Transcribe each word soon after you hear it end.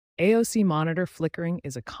AOC monitor flickering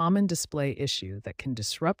is a common display issue that can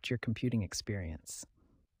disrupt your computing experience.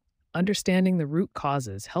 Understanding the root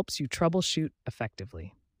causes helps you troubleshoot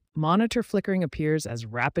effectively. Monitor flickering appears as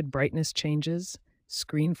rapid brightness changes,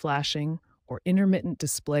 screen flashing, or intermittent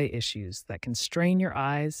display issues that can strain your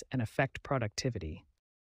eyes and affect productivity.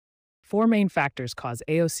 Four main factors cause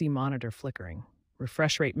AOC monitor flickering: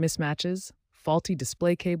 refresh rate mismatches, faulty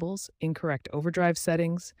display cables, incorrect overdrive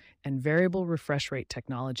settings, and variable refresh rate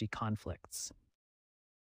technology conflicts.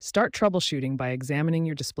 Start troubleshooting by examining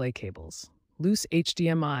your display cables. Loose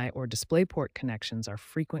HDMI or DisplayPort connections are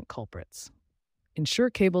frequent culprits.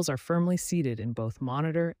 Ensure cables are firmly seated in both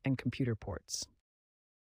monitor and computer ports.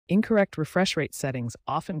 Incorrect refresh rate settings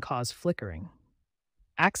often cause flickering.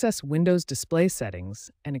 Access Windows display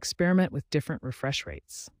settings and experiment with different refresh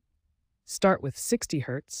rates. Start with 60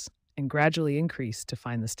 Hz and gradually increase to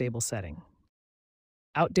find the stable setting.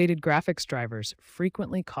 Outdated graphics drivers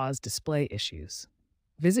frequently cause display issues.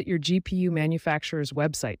 Visit your GPU manufacturer's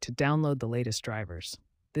website to download the latest drivers.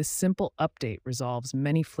 This simple update resolves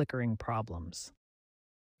many flickering problems.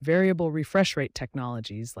 Variable refresh rate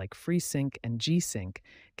technologies like FreeSync and G-Sync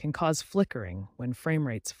can cause flickering when frame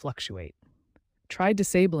rates fluctuate. Try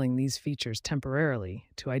disabling these features temporarily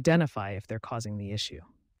to identify if they're causing the issue.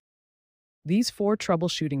 These four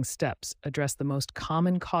troubleshooting steps address the most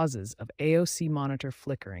common causes of AOC monitor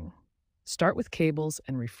flickering. Start with cables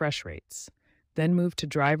and refresh rates, then move to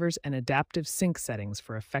drivers and adaptive sync settings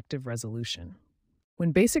for effective resolution.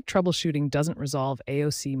 When basic troubleshooting doesn't resolve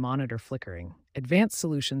AOC monitor flickering, advanced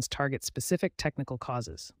solutions target specific technical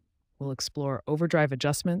causes. We'll explore overdrive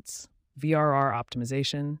adjustments, VRR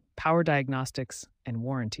optimization, power diagnostics, and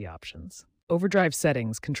warranty options. Overdrive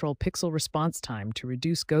settings control pixel response time to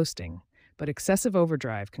reduce ghosting, but excessive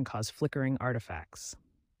overdrive can cause flickering artifacts.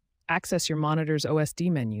 Access your monitor's OSD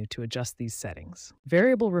menu to adjust these settings.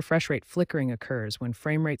 Variable refresh rate flickering occurs when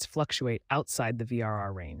frame rates fluctuate outside the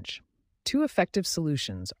VRR range. Two effective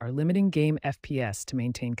solutions are limiting game FPS to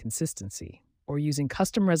maintain consistency, or using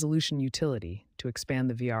custom resolution utility to expand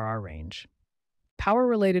the VRR range.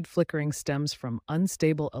 Power-related flickering stems from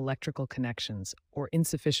unstable electrical connections or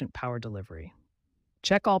insufficient power delivery.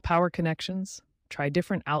 Check all power connections, try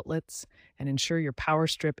different outlets, and ensure your power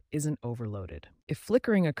strip isn't overloaded. If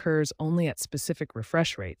flickering occurs only at specific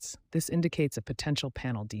refresh rates, this indicates a potential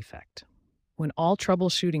panel defect. When all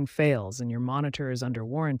troubleshooting fails and your monitor is under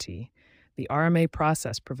warranty, the RMA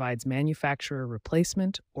process provides manufacturer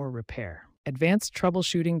replacement or repair. Advanced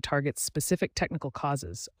troubleshooting targets specific technical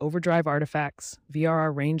causes: overdrive artifacts,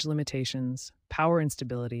 VRR range limitations, power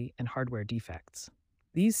instability, and hardware defects.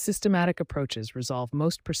 These systematic approaches resolve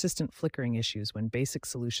most persistent flickering issues when basic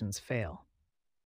solutions fail.